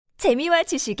재미와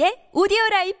지식의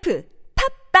오디오라이프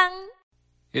팝빵.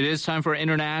 It is time for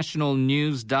International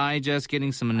News Digest,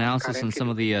 getting some analysis on some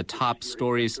of the top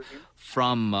stories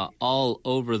from all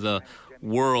over the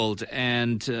world.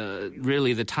 And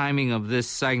really the timing of this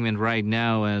segment right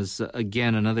now is,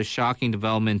 again, another shocking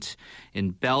development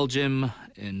in Belgium,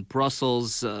 in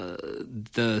Brussels.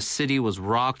 The city was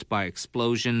rocked by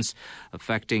explosions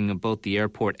affecting both the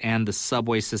airport and the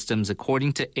subway systems.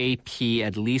 According to AP,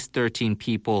 at least 13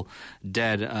 people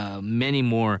dead, many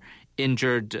more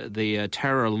injured. The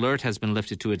terror alert has been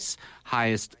lifted to its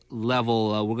highest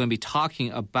level. We're going to be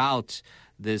talking about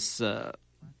this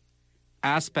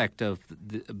aspect of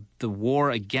the war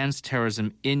against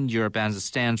terrorism in Europe as it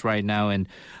stands right now. And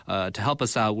to help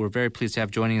us out, we're very pleased to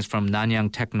have joining us from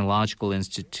Nanyang Technological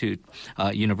Institute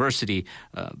University,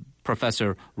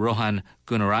 Professor Rohan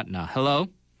Gunaratna. Hello.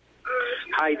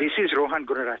 Hi, this is Rohan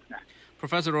Gunaratna.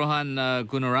 Professor Rohan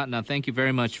Gunaratna, thank you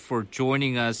very much for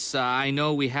joining us. I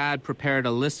know we had prepared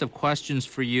a list of questions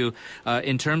for you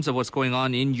in terms of what's going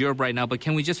on in Europe right now, but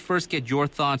can we just first get your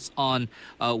thoughts on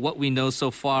what we know so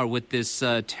far with this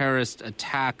terrorist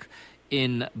attack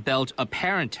in Belgium,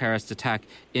 apparent terrorist attack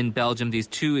in Belgium, these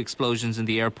two explosions in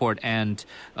the airport and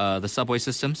the subway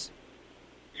systems?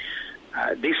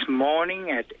 This morning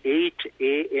at 8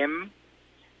 a.m.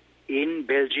 in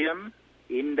Belgium,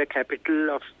 in the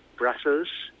capital of Brussels,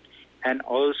 and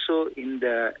also in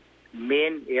the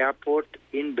main airport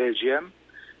in Belgium,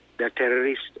 the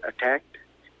terrorists attacked.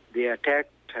 They attacked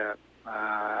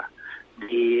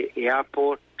the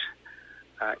airport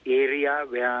area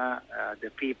where the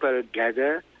people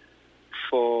gather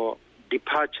for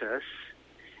departures,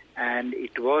 and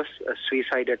it was a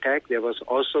suicide attack. There was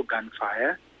also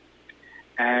gunfire,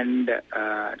 and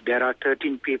there are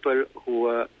 13 people who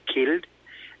were killed,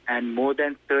 and more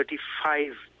than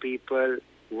 35 people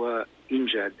were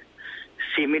injured.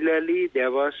 Similarly, there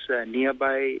was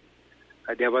nearby,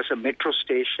 there was a metro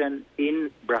station in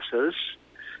Brussels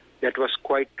that was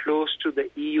quite close to the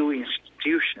EU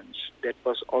institutions that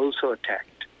was also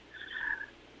attacked.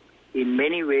 In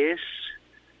many ways,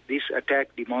 this attack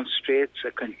demonstrates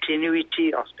a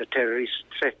continuity of the terrorist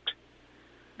threat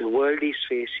the world is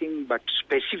facing, but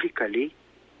specifically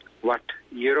what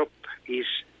Europe is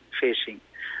facing.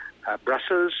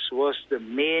 Brussels was the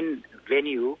main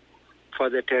venue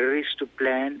for the terrorists to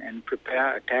plan and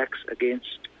prepare attacks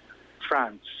against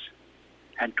France.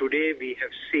 And today we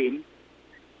have seen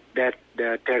that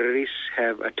the terrorists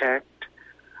have attacked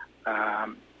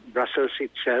Brussels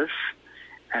itself,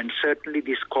 and certainly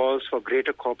this calls for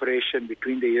greater cooperation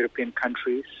between the European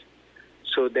countries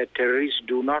so that terrorists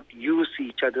do not use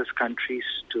each other's countries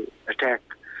to attack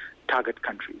target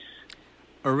countries.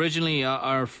 Originally,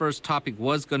 our first topic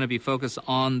was going to be focused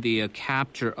on the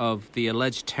capture of the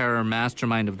alleged terror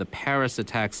mastermind of the Paris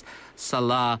attacks,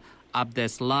 Salah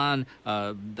Abdeslam.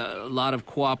 A lot of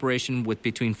cooperation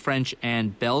between French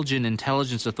and Belgian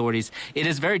intelligence authorities. It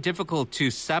is very difficult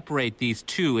to separate these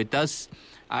two. It does.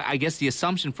 I guess the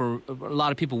assumption for a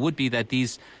lot of people would be that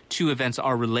these two events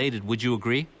are related. Would you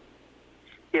agree?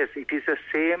 Yes, it is the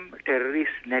same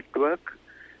terrorist network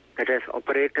that has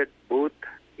operated both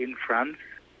in France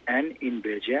and in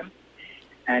Belgium.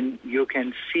 And you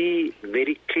can see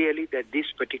very clearly that this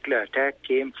particular attack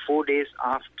came 4 days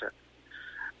after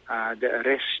the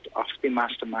arrest of the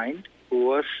mastermind who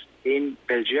was in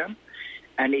Belgium.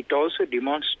 And it also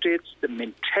demonstrates the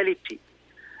mentality,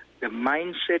 the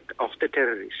mindset of the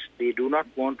terrorists. They do not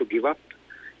want to give up.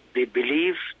 They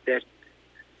believe that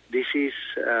this is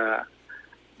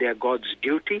their God's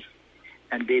duty,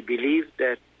 and they believe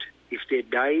that if they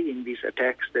die in these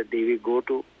attacks, that they will go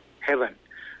to heaven.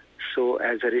 So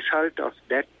as a result of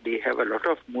that, they have a lot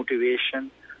of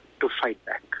motivation to fight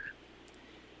back.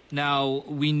 Now,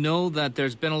 we know that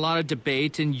there's been a lot of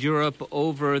debate in Europe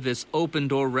over this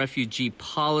open-door refugee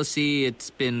policy. It's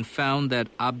been found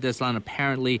that Abdeslam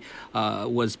apparently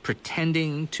was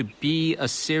pretending to be a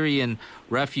Syrian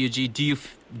refugee. Do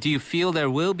you feel there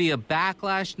will be a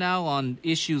backlash now on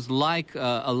issues like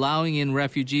allowing in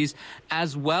refugees,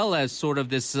 as well as sort of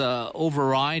this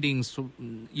overriding,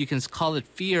 you can call it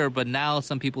fear, but now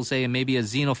some people say it may be a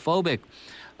xenophobic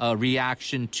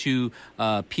reaction to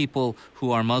people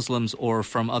who are Muslims or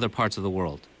from other parts of the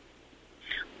world?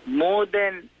 More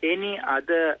than any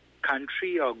other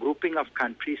country or grouping of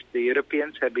countries, the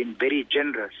Europeans have been very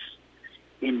generous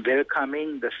in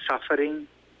welcoming the suffering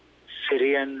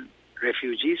Syrian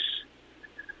refugees.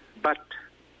 But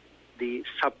the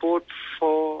support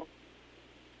for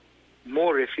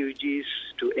more refugees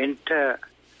to enter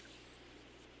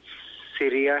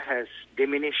Syria has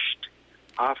diminished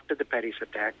after the Paris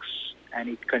attacks, and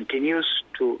it continues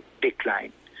to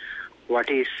decline. what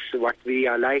we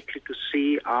are likely to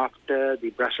see after the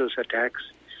Brussels attacks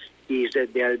is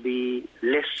that there will be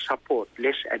less support,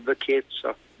 less advocates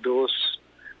of those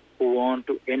who want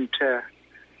to enter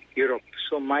Europe.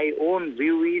 So my own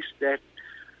view is that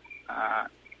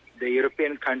the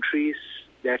European countries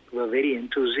that were very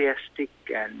enthusiastic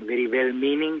and very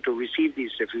well-meaning to receive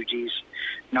these refugees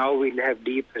now will have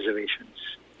deep reservations.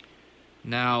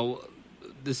 Now,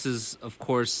 this is, of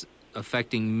course,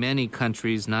 affecting many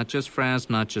countries, not just France,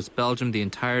 not just Belgium, the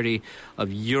entirety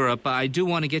of Europe. I do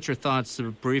want to get your thoughts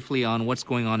briefly on what's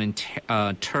going on in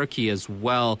Turkey as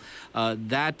well.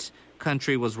 That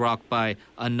country was rocked by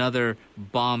another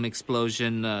bomb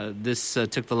explosion. This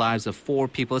took the lives of 4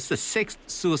 people. It's the 6th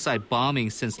suicide bombing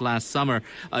since last summer.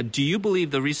 Do you believe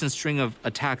the recent string of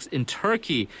attacks in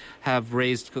Turkey have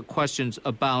raised questions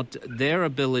about their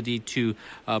ability to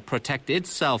protect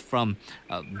itself from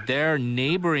their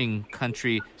neighboring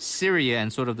country, Syria,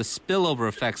 and sort of the spillover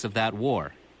effects of that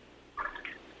war?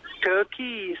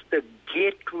 Turkey is the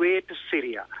gateway to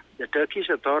Syria. The Turkish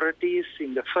authorities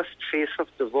in the first phase of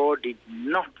the war did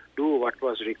not do what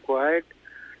was required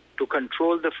to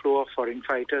control the flow of foreign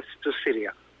fighters to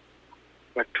Syria.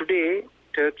 But today,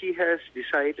 Turkey has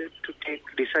decided to take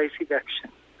decisive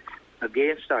action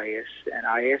against IS, and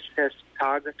IS has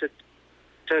targeted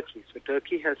Turkey. So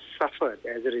Turkey has suffered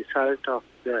as a result of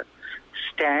the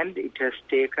stand it has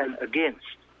taken against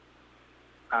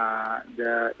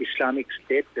the Islamic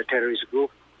State, the terrorist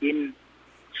group in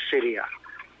Syria.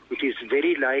 It is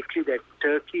very likely that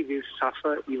Turkey will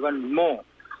suffer even more.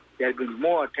 There will be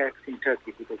more attacks in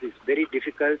Turkey because it's very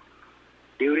difficult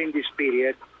during this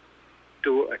period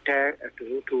to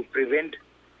prevent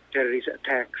terrorist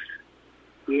attacks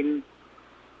in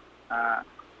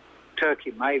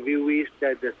Turkey. My view is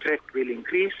that the threat will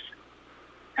increase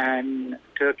and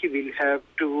Turkey will have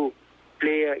to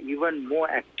play an even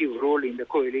more active role in the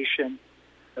coalition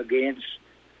against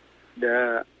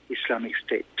the Islamic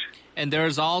State. And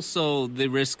there's also the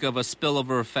risk of a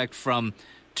spillover effect from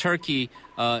Turkey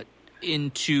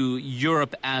into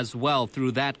Europe as well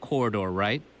through that corridor,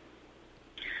 right?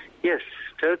 Yes,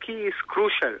 Turkey is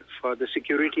crucial for the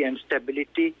security and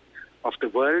stability of the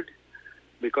world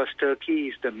because Turkey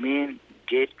is the main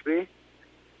gateway.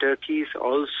 Turkey is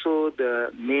also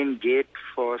the main gate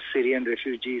for Syrian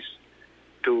refugees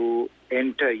to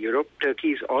enter Europe.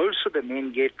 Turkey is also the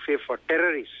main gateway for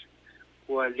terrorists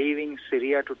who are leaving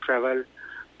Syria to travel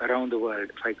around the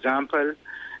world. For example,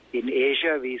 in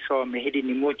Asia, we saw Mehdi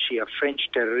Nimouchi, a French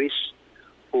terrorist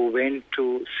who went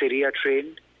to Syria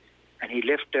trained, and he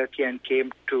left Turkey and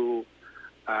came to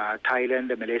Thailand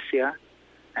and Malaysia,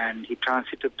 and he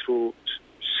transited through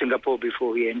Singapore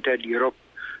before he entered Europe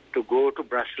to go to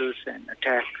Brussels and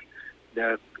attack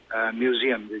the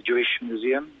museum, the Jewish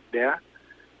museum there.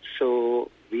 So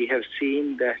we have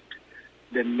seen that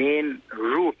the main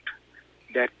route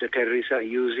that the terrorists are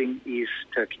using is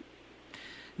Turkey.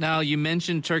 Now, you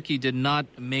mentioned Turkey did not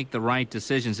make the right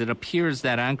decisions. It appears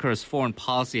that Ankara's foreign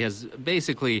policy has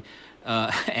basically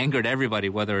angered everybody,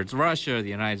 whether it's Russia, the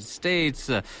United States,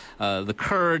 the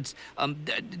Kurds.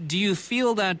 Do you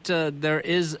feel that there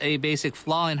is a basic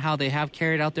flaw in how they have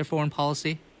carried out their foreign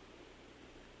policy?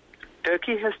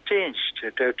 Turkey has changed.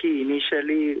 Turkey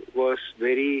initially was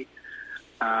very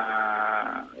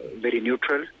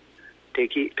neutral.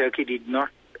 Turkey did not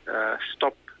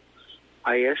stop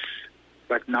IS,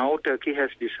 but now Turkey has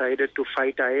decided to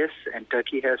fight IS, and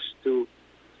Turkey has to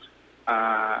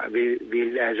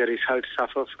will as a result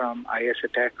suffer from IS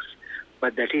attacks.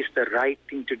 But that is the right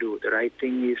thing to do. The right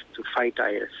thing is to fight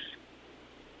IS.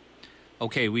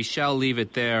 Okay, we shall leave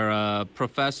it there.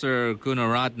 Professor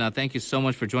Gunaratna, thank you so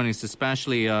much for joining us,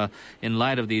 especially in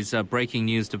light of these breaking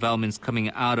news developments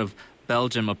coming out of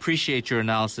Belgium. Appreciate your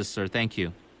analysis, sir. Thank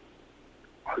you.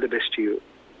 All the best to you.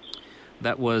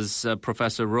 That was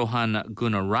Professor Rohan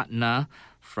Gunaratna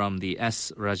from the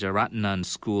S. Rajaratnam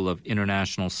School of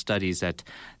International Studies at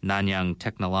Nanyang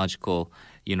Technogical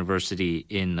University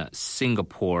in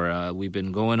Singapore. We've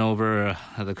been going over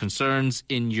the concerns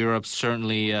in Europe,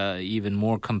 certainly even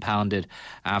more compounded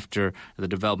after the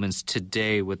developments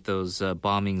today with those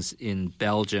bombings in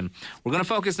Belgium. We're going to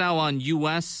focus now on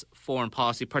U.S. foreign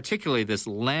policy, particularly this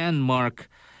landmark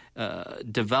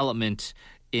development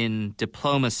in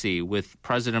diplomacy with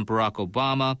President Barack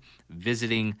Obama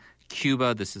visiting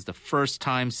Cuba. This is the first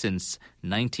time since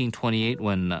 1928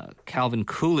 when Calvin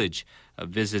Coolidge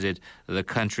visited the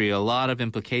country. A lot of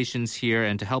implications here,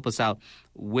 and to help us out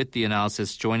with the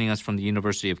analysis, joining us from the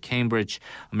University of Cambridge,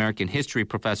 American history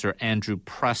professor Andrew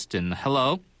Preston.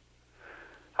 Hello.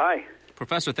 Hi.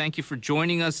 Professor, thank you for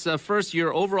joining us. First,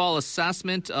 your overall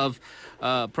assessment of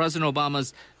President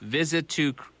Obama's visit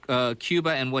to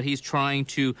Cuba and what he's trying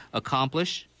to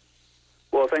accomplish.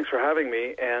 Well, thanks for having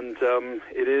me. And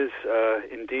it is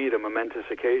indeed a momentous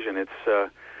occasion. It's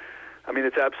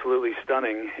absolutely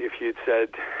stunning. If you'd said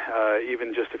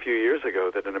even just a few years ago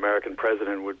that an American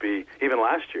president would be, even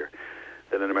last year,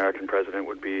 that an American president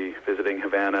would be visiting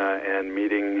Havana and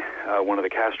meeting one of the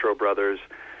Castro brothers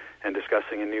and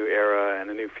discussing a new era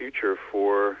and a new future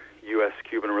for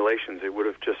U.S.-Cuban relations, it would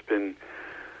have just been,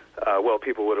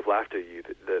 people would have laughed at you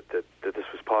that this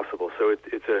was possible. So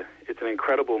it's an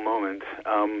incredible moment.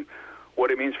 What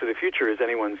it means for the future is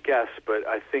anyone's guess, but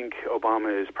I think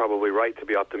Obama is probably right to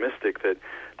be optimistic that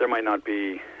there might not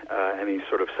be any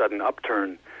sort of sudden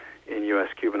upturn in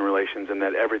U.S.-Cuban relations and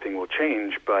that everything will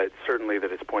change, but certainly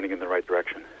that it's pointing in the right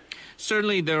direction.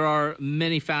 Certainly, there are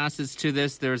many facets to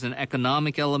this. There's an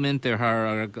economic element. There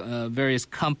are various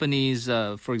companies,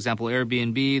 for example,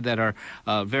 Airbnb, that are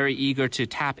very eager to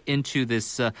tap into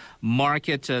this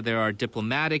market. There are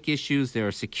diplomatic issues. There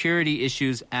are security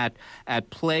issues at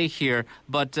play here.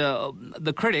 But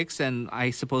the critics, and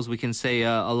I suppose we can say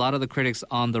a lot of the critics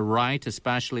on the right,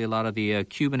 especially a lot of the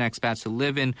Cuban expats who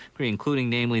live in Korea,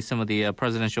 including namely some of the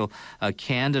presidential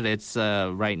candidates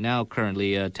right now,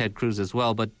 currently Ted Cruz as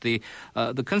well. But the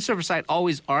conservative side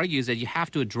always argues that you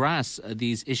have to address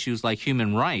these issues like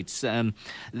human rights.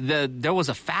 There was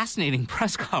a fascinating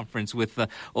press conference with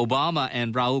Obama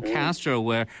and Raul Castro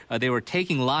where they were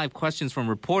taking live questions from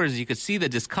reporters. You could see the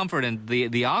discomfort and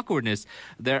the awkwardness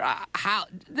there.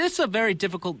 This is a very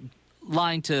difficult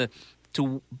line to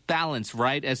balance,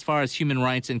 right, as far as human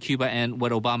rights in Cuba and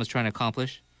what Obama's trying to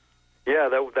accomplish? Yeah,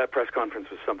 that press conference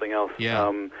was something else. Yeah.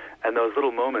 And those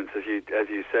little moments, as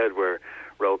you said, where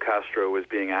Raul Castro was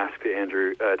being asked to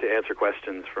answer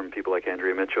questions from people like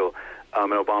Andrea Mitchell,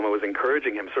 and Obama was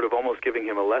encouraging him, sort of almost giving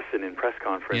him a lesson in press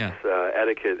conference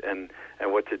etiquette and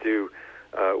what to do,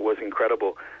 was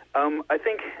incredible.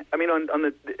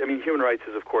 Human rights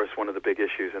is of course one of the big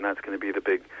issues, and that's going to be the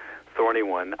big thorny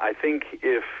one. I think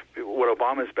if what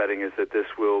Obama's betting is that this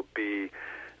will be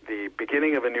the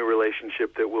beginning of a new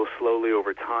relationship that will slowly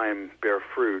over time bear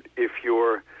fruit. If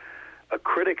you're a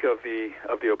critic of the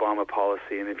Obama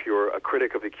policy, and if you're a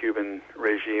critic of the Cuban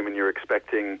regime, and you're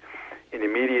expecting an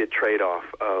immediate trade-off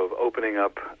of opening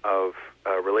up of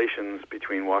relations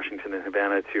between Washington and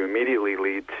Havana to immediately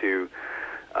lead to,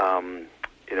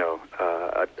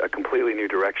 a completely new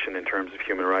direction in terms of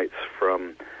human rights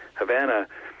from Havana,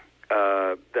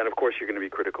 then of course you're going to be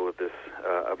critical of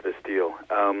this deal.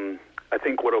 I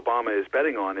think what Obama is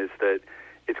betting on is that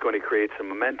it's going to create some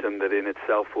momentum that in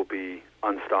itself will be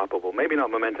unstoppable. Maybe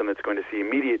not momentum that's going to see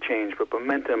immediate change, but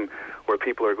momentum where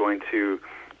people are going to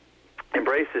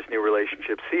embrace this new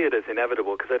relationship, see it as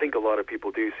inevitable, because I think a lot of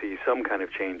people do see some kind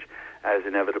of change as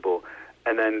inevitable.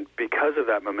 And then because of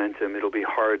that momentum, it'll be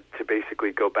hard to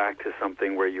basically go back to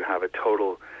something where you have a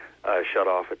total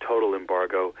shut-off, a total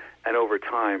embargo, and over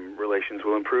time relations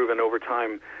will improve, and over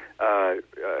time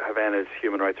Havana's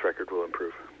human rights record will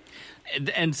improve.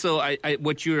 And so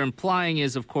what you're implying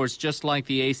is, of course, just like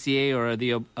the ACA or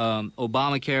the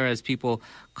Obamacare, as people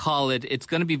call it, it's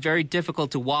going to be very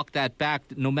difficult to walk that back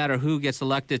no matter who gets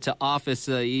elected to office,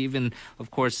 even,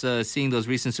 of course, seeing those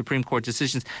recent Supreme Court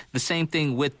decisions. The same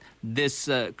thing with this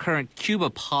current Cuba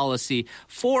policy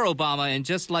for Obama. And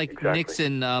just like exactly.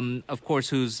 Nixon, of course,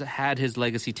 who's had his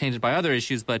legacy tainted by other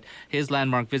issues, but his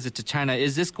landmark visit to China,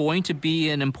 is this going to be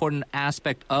an important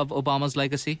aspect of Obama's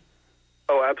legacy?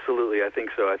 Oh, absolutely. I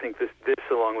think so. I think this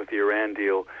along with the Iran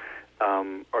deal,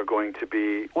 are going to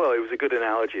be, well, it was a good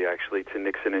analogy, actually, to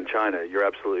Nixon and China. You're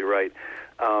absolutely right.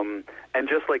 And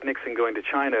just like Nixon going to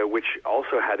China, which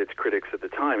also had its critics at the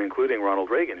time, including Ronald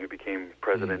Reagan, who became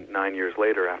president 9 years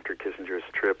later after Kissinger's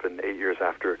trip and 8 years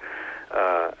after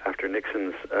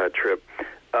Nixon's trip,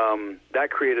 that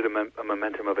created a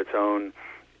momentum of its own.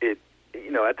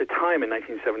 At the time in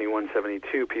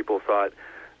 1971-72, people thought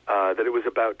that it was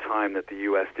about time that the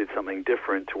U.S. did something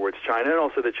different towards China, and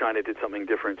also that China did something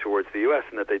different towards the U.S.,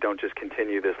 and that they don't just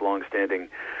continue this long-standing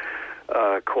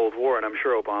Cold War. And I'm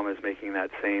sure Obama is making that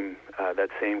same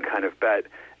kind of bet.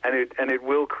 And it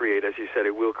will create, as you said,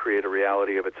 it will create a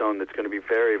reality of its own that's going to be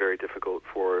very, very difficult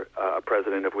for a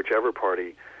president of whichever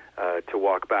party to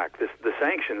walk back.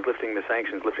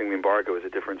 Lifting the embargo is a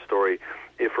different story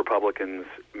if Republicans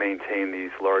maintain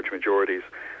these large majorities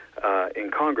in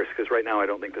Congress, because right now I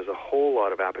don't think there's a whole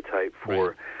lot of appetite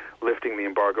for lifting the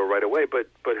embargo right away. But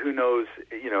who knows?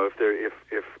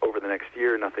 If over the next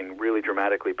year nothing really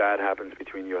dramatically bad happens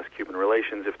between U.S.-Cuban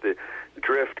relations, if the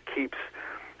drift keeps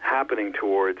happening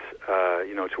towards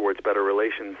better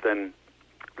relations, then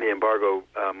the embargo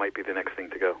might be the next thing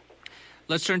to go.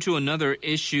 Let's turn to another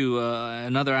issue,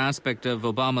 another aspect of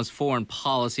Obama's foreign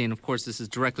policy. And, of course, this is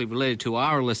directly related to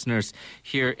our listeners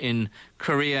here in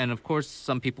Korea. And, of course,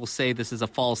 some people say this is a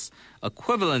false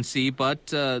equivalency.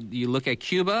 But you look at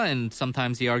Cuba, and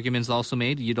sometimes the argument is also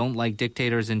made, you don't like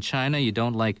dictators in China, you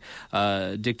don't like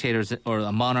dictators or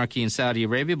a monarchy in Saudi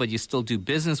Arabia, but you still do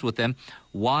business with them.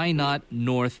 Why not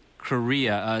North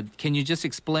Korea? Can you just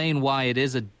explain why it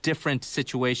is a different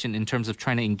situation in terms of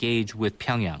trying to engage with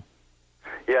Pyongyang?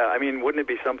 Yeah, I mean, wouldn't it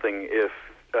be something if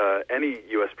any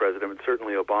U.S. president,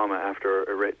 certainly Obama, after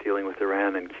dealing with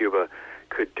Iran and Cuba,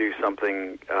 could do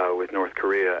something with North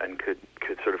Korea and could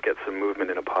sort of get some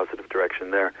movement in a positive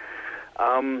direction there.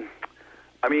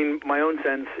 I mean, my own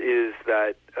sense is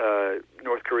that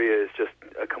North Korea is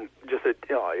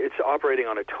it's operating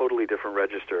on a totally different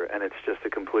register, and it's just a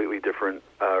completely different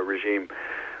regime.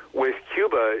 With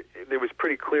Cuba, it was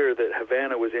pretty clear that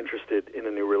Havana was interested in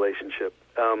a new relationship.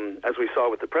 As we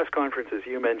saw with the press conference, as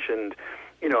you mentioned,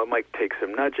 it might take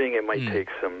some nudging, it might take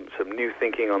some new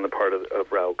thinking on the part of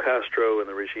Raul Castro and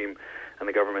the regime and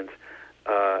the government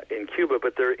in Cuba,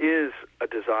 but there is a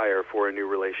desire for a new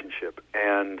relationship,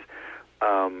 and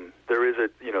there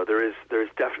is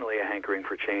definitely a hankering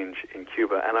for change in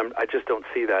Cuba, and I just don't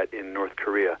see that in North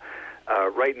Korea.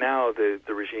 Right now,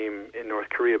 the regime in North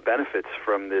Korea benefits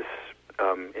from this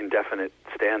indefinite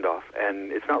standoff,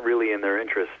 and it's not really in their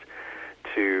interest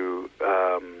to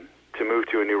move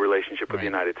to a new relationship with the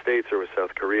United States or with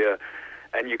South Korea.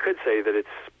 And you could say that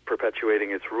it's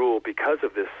perpetuating its rule because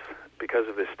of this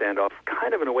standoff,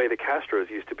 kind of in a way the Castros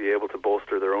used to be able to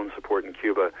bolster their own support in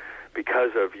Cuba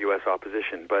because of U.S.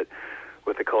 opposition. But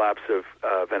with the collapse of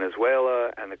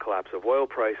Venezuela and the collapse of oil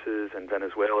prices, and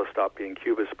Venezuela stopped being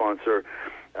Cuba's sponsor.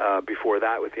 Before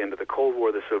that, with the end of the Cold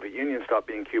War, the Soviet Union stopped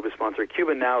being Cuba's sponsor.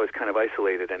 Cuba now is kind of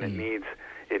isolated, and it needs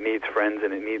friends,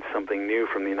 and it needs something new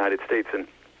from the United States. And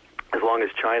as long as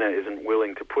China isn't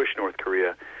willing to push North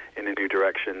Korea in a new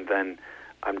direction, then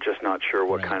I'm just not sure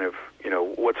what kind of,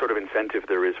 what sort of incentive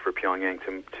there is for Pyongyang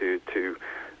to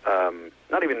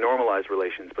not even normalize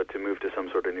relations, but to move to some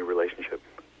sort of new relationship.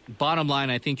 Bottom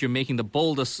line, I think you're making the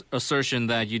bold assertion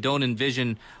that you don't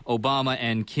envision Obama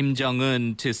and Kim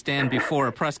Jong-un to stand before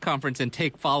a press conference and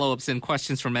take follow-ups and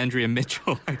questions from Andrea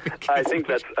Mitchell. I think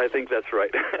that's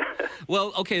right.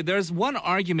 Well, okay, there's one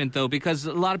argument, though, because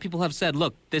a lot of people have said,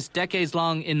 look, this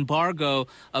decades-long embargo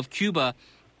of Cuba,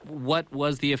 what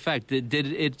was the effect? Did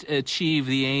it achieve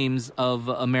the aims of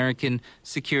American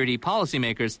security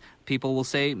policymakers? People will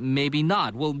say maybe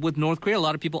not. Well, with North Korea, a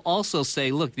lot of people also say,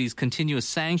 look, these continuous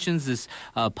sanctions, this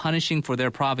punishing for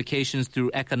their provocations through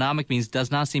economic means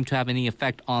does not seem to have any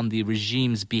effect on the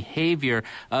regime's behavior.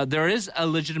 There is a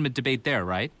legitimate debate there,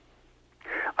 right?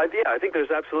 I think there's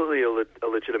absolutely a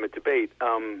legitimate debate.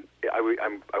 I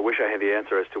wish I had the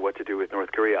answer as to what to do with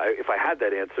North Korea. If I had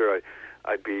that answer,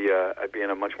 I'd be in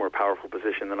a much more powerful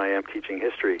position than I am teaching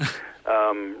history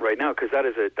right now, because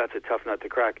that's a tough nut to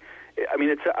crack. I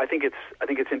mean, I think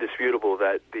it's indisputable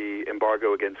that the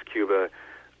embargo against Cuba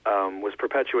was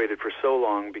perpetuated for so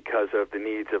long because of the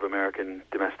needs of American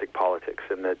domestic politics,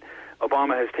 and that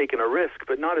Obama has taken a risk,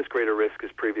 but not as great a risk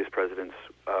as previous presidents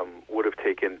would have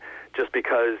taken, just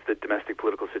because the domestic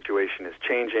political situation is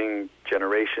changing.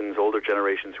 Older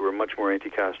generations who are much more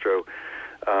anti-Castro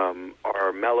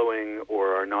are mellowing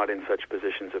or are not in such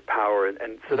positions of power,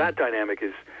 and so that dynamic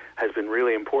has been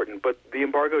really important. But the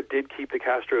embargo did keep the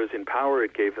Castros in power.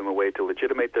 It gave them a way to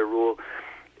legitimate their rule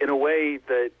in a way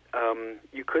that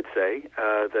you could say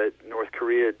that North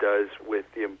Korea does with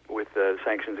the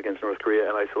sanctions against North Korea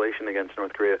and isolation against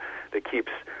North Korea, that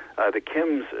keeps the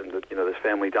Kims and this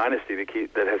family dynasty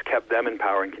that has kept them in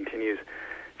power and continues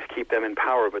to keep them in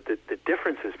power. But the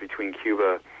differences between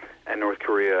Cuba and North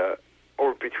Korea,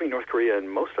 or between North Korea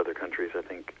and most other countries, I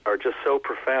think, are just so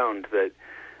profound that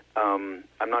I'm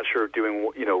not sure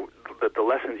that the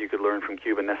lessons you could learn from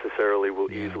Cuba necessarily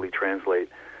will easily translate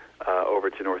over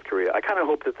to North Korea. I kind of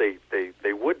hope that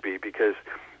they would be, because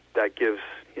that gives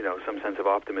some sense of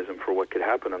optimism for what could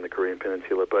happen on the Korean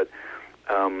Peninsula. But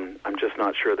I'm just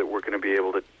not sure that we're going to be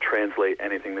able to translate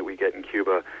anything that we get in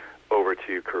Cuba over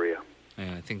to Korea.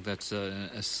 Yeah, I think that's an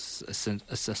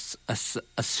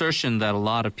assertion that a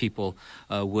lot of people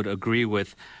would agree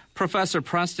with. Professor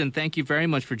Preston, thank you very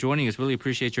much for joining us. Really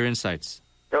appreciate your insights.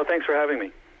 No, thanks for having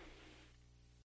me.